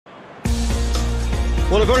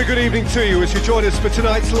Well, a very good evening to you as you join us for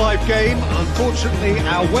tonight's live game. Unfortunately,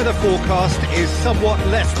 our weather forecast is somewhat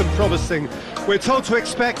less than promising. We're told to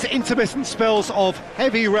expect intermittent spells of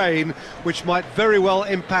heavy rain, which might very well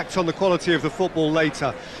impact on the quality of the football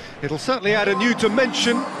later. It'll certainly add a new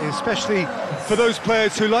dimension, especially for those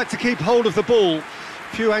players who like to keep hold of the ball.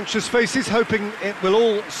 Few anxious faces hoping it will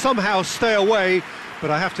all somehow stay away,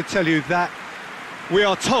 but I have to tell you that we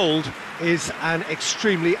are told is an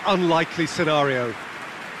extremely unlikely scenario.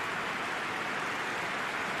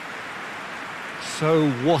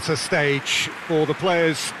 So what a stage for the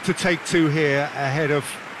players to take to here ahead of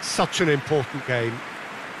such an important game.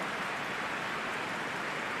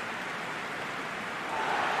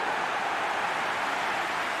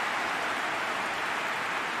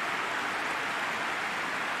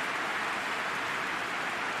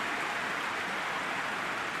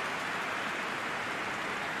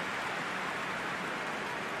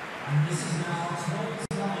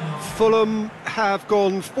 Fulham have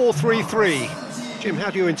gone 4-3-3. Jim,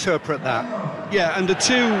 how do you interpret that? Yeah, and the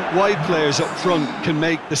two wide players up front can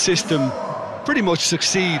make the system pretty much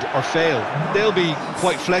succeed or fail. They'll be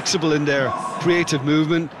quite flexible in their creative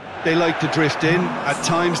movement. They like to drift in. At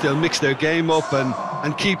times they'll mix their game up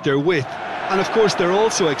and keep their width. And of course they're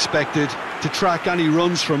also expected to track any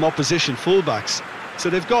runs from opposition fullbacks.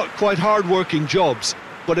 So they've got quite hard-working jobs,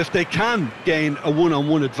 but if they can gain a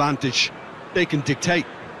one-on-one advantage, they can dictate.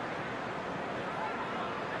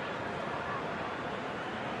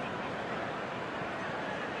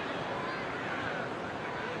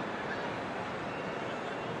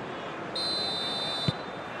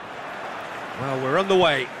 Well, we're on the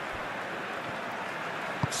way.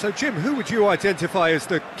 So, Jim, who would you identify as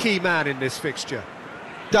the key man in this fixture?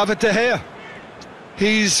 David De Gea.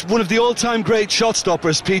 He's one of the all-time great shot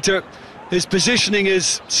stoppers, Peter. His positioning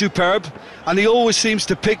is superb, and he always seems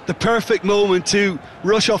to pick the perfect moment to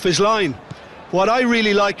rush off his line. What I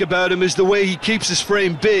really like about him is the way he keeps his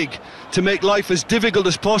frame big to make life as difficult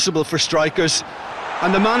as possible for strikers.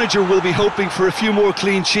 And the manager will be hoping for a few more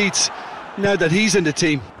clean sheets now that he's in the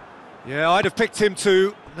team. Yeah, I'd have picked him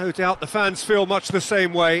too. No doubt the fans feel much the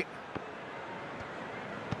same way.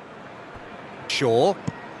 Shaw.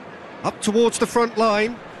 Up towards the front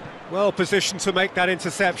line. Well positioned to make that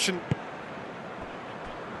interception.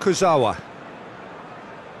 Kurzawa.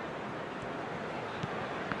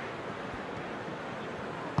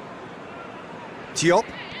 Diop.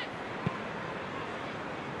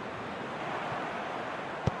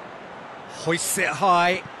 Hoists it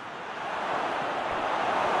high.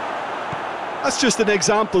 That's just an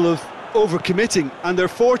example of overcommitting, and they're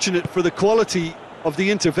fortunate for the quality of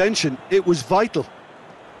the intervention. It was vital.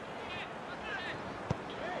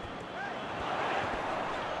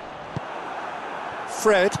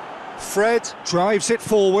 Fred drives it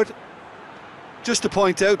forward. Just to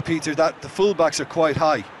point out, Peter, that the fullbacks are quite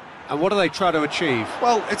high. And what do they try to achieve?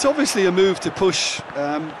 Well, it's obviously a move to push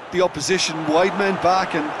the opposition wide men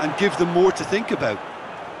back and give them more to think about.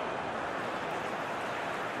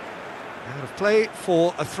 Out of play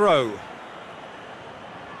for a throw. He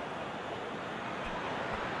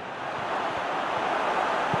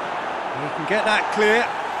can get that clear.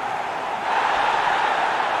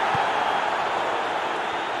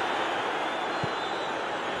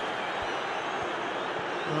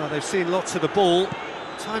 Well, they've seen lots of the ball.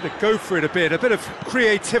 Time to go for it a bit of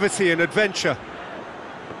creativity and adventure.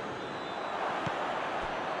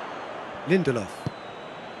 Lindelof.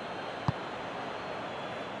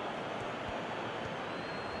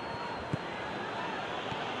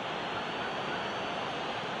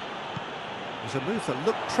 A move that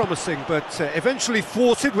looked promising, but eventually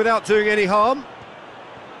thwarted without doing any harm.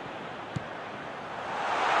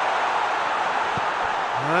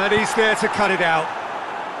 And he's there to cut it out.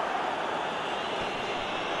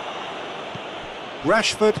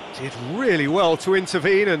 Rashford did really well to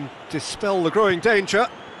intervene and dispel the growing danger.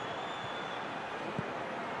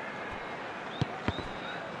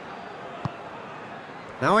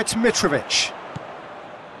 Now it's Mitrovic.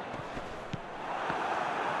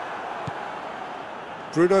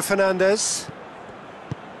 Bruno Fernandes.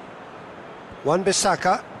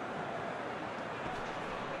 Wan-Bissaka.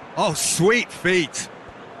 Oh, sweet feet.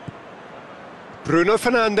 Bruno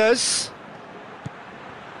Fernandes.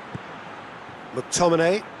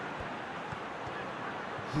 McTominay.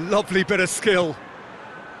 Lovely bit of skill.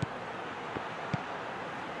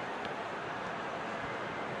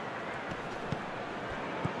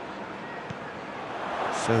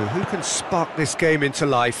 So who can spark this game into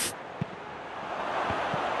life?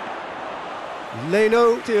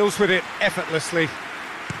 Leno deals with it effortlessly.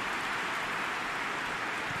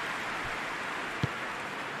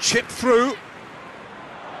 Chip through.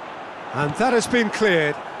 And that has been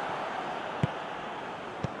cleared.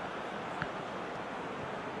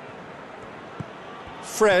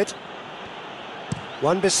 Fred.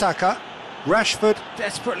 Wan-Bissaka. Rashford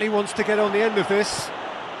desperately wants to get on the end of this.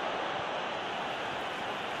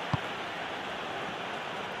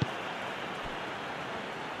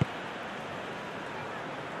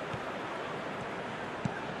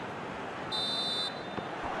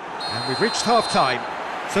 And we've reached half-time.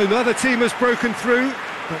 So neither team has broken through,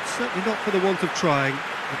 but certainly not for the want of trying.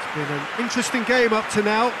 It's been an interesting game up to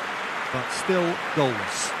now, but still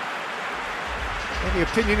goalless. Any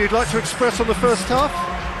opinion you'd like to express on the first half?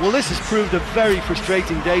 Well, this has proved a very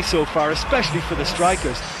frustrating day so far, especially for the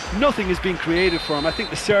strikers. Nothing has been created for them. I think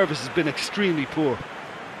the service has been extremely poor.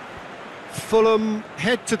 Fulham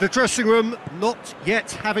head to the dressing room, not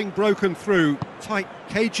yet having broken through. Tight,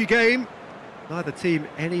 cagey game. Neither team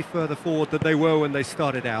any further forward than they were when they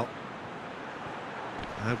started out.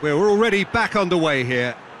 And we're already back underway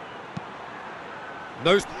here.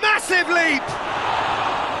 Those massive leap!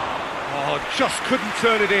 Oh, just couldn't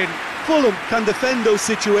turn it in. Fulham can defend those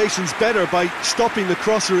situations better by stopping the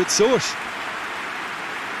crosser at source.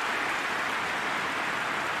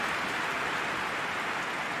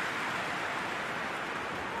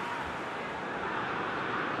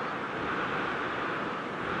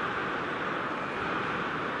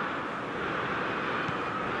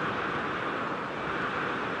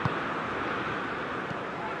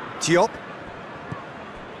 Diop.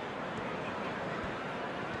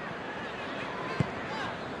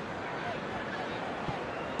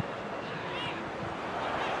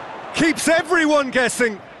 Keeps everyone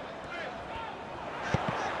guessing.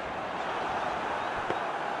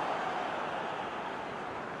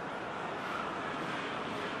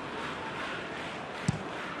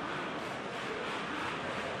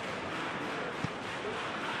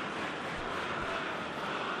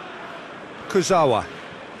 Kurzawa.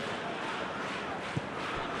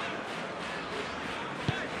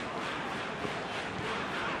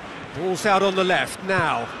 Ball's out on the left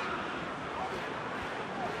now.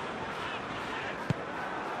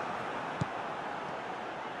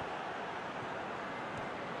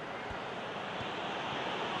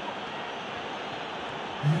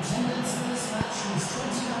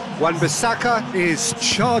 Wan-Bissaka is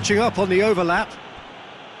charging up on the overlap.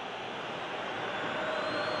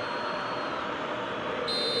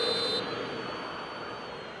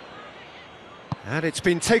 And it's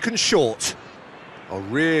been taken short. A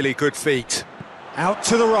really good feat. Out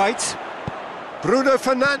to the right. Bruno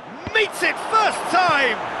Fernandes meets it first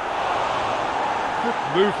time!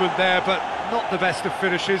 Good movement there, but not the best of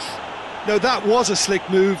finishes. Now that was a slick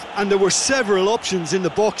move, and there were several options in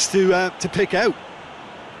the box to pick out.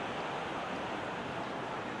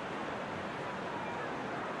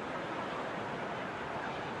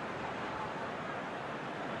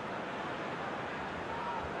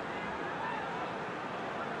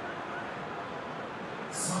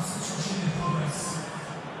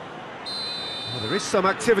 Well, there is some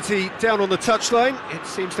activity down on the touchline. It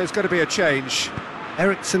seems there's going to be a change.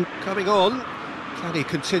 Eriksson coming on. Can he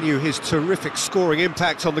continue his terrific scoring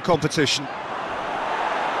impact on the competition?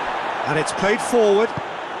 And it's played forward.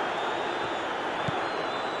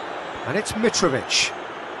 And it's Mitrovic.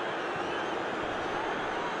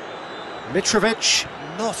 Mitrovic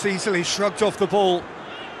not easily shrugged off the ball.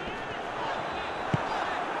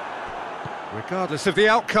 Regardless of the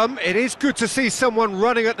outcome, it is good to see someone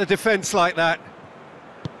running at the defence like that.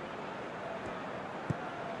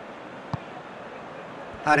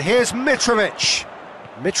 And here's Mitrovic.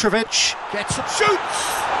 Mitrovic gets it, shoots!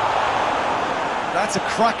 That's a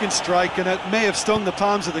cracking strike, and it may have stung the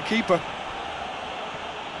palms of the keeper.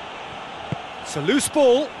 It's a loose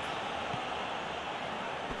ball.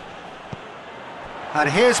 And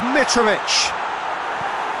here's Mitrovic.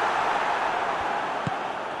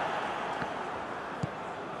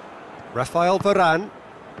 Rafael Varane.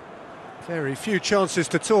 Very few chances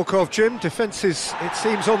to talk of, Jim. Defence is, it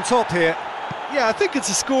seems, on top here. Yeah, I think it's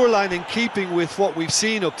a scoreline in keeping with what we've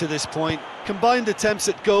seen up to this point. Combined attempts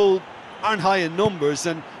at goal aren't high in numbers,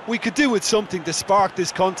 and we could do with something to spark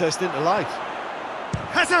this contest into life.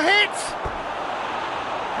 Has a hit!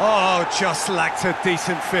 Oh, just lacked a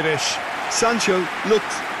decent finish. Sancho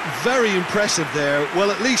looked very impressive there, well,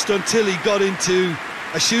 at least until he got into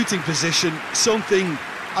a shooting position, something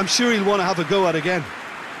I'm sure he'll want to have a go at again.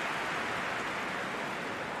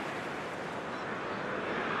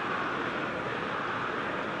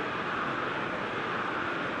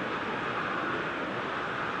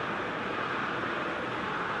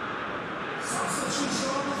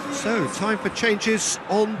 So, time for changes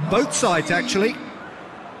on both sides, actually.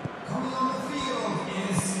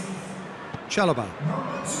 Chalobah.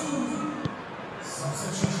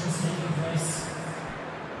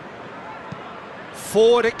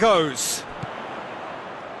 Forward it goes.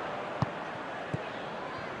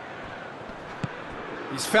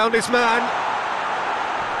 He's found his man.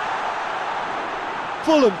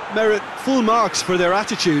 Fulham merit full marks for their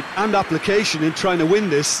attitude and application in trying to win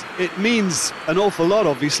this. It means an awful lot,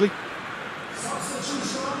 obviously.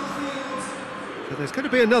 So there's going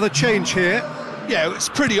to be another change here. Yeah, it's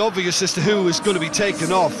pretty obvious as to who was going to be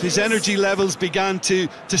taken off. His energy levels began to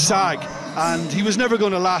sag, and he was never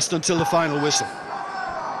going to last until the final whistle.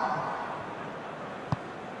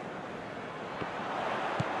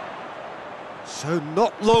 So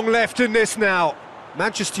not long left in this now.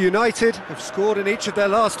 Manchester United have scored in each of their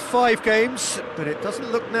last 5 games, but it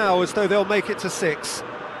doesn't look now as though they'll make it to 6.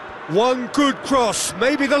 One good cross,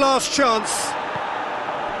 maybe the last chance.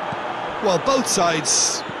 Well, both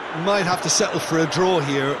sides might have to settle for a draw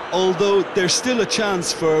here, although there's still a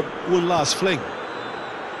chance for one last fling.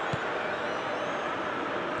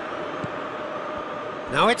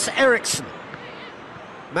 Now it's Eriksen.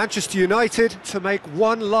 Manchester United to make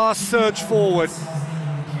one last surge forward.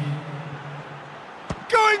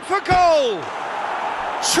 Going for goal!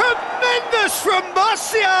 Tremendous from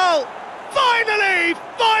Martial! Finally,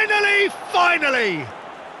 finally, finally!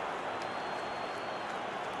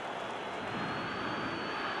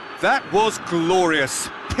 That was glorious.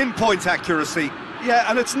 Pinpoint accuracy. Yeah,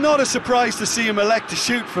 and it's not a surprise to see him elect to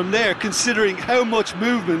shoot from there, considering how much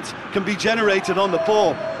movement can be generated on the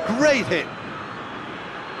ball. Great hit.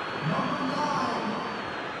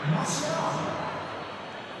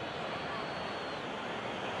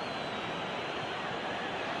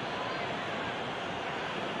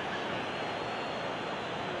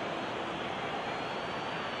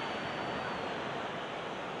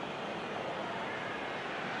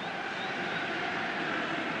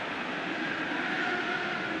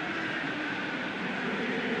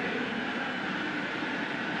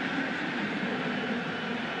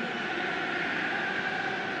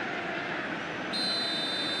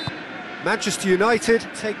 Manchester United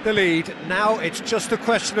take the lead. Now it's just a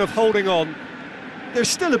question of holding on. There's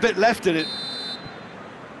still a bit left in it.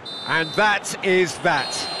 And that is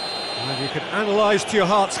that. Well, you can analyse to your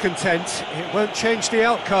heart's content. It won't change the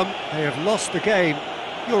outcome. They have lost the game.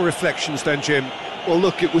 Your reflections then, Jim? Well,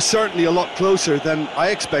 look, it was certainly a lot closer than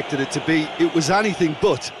I expected it to be. It was anything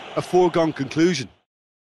but a foregone conclusion.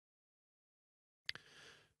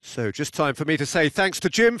 So just time for me to say thanks to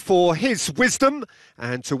Jim for his wisdom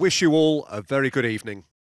and to wish you all a very good evening.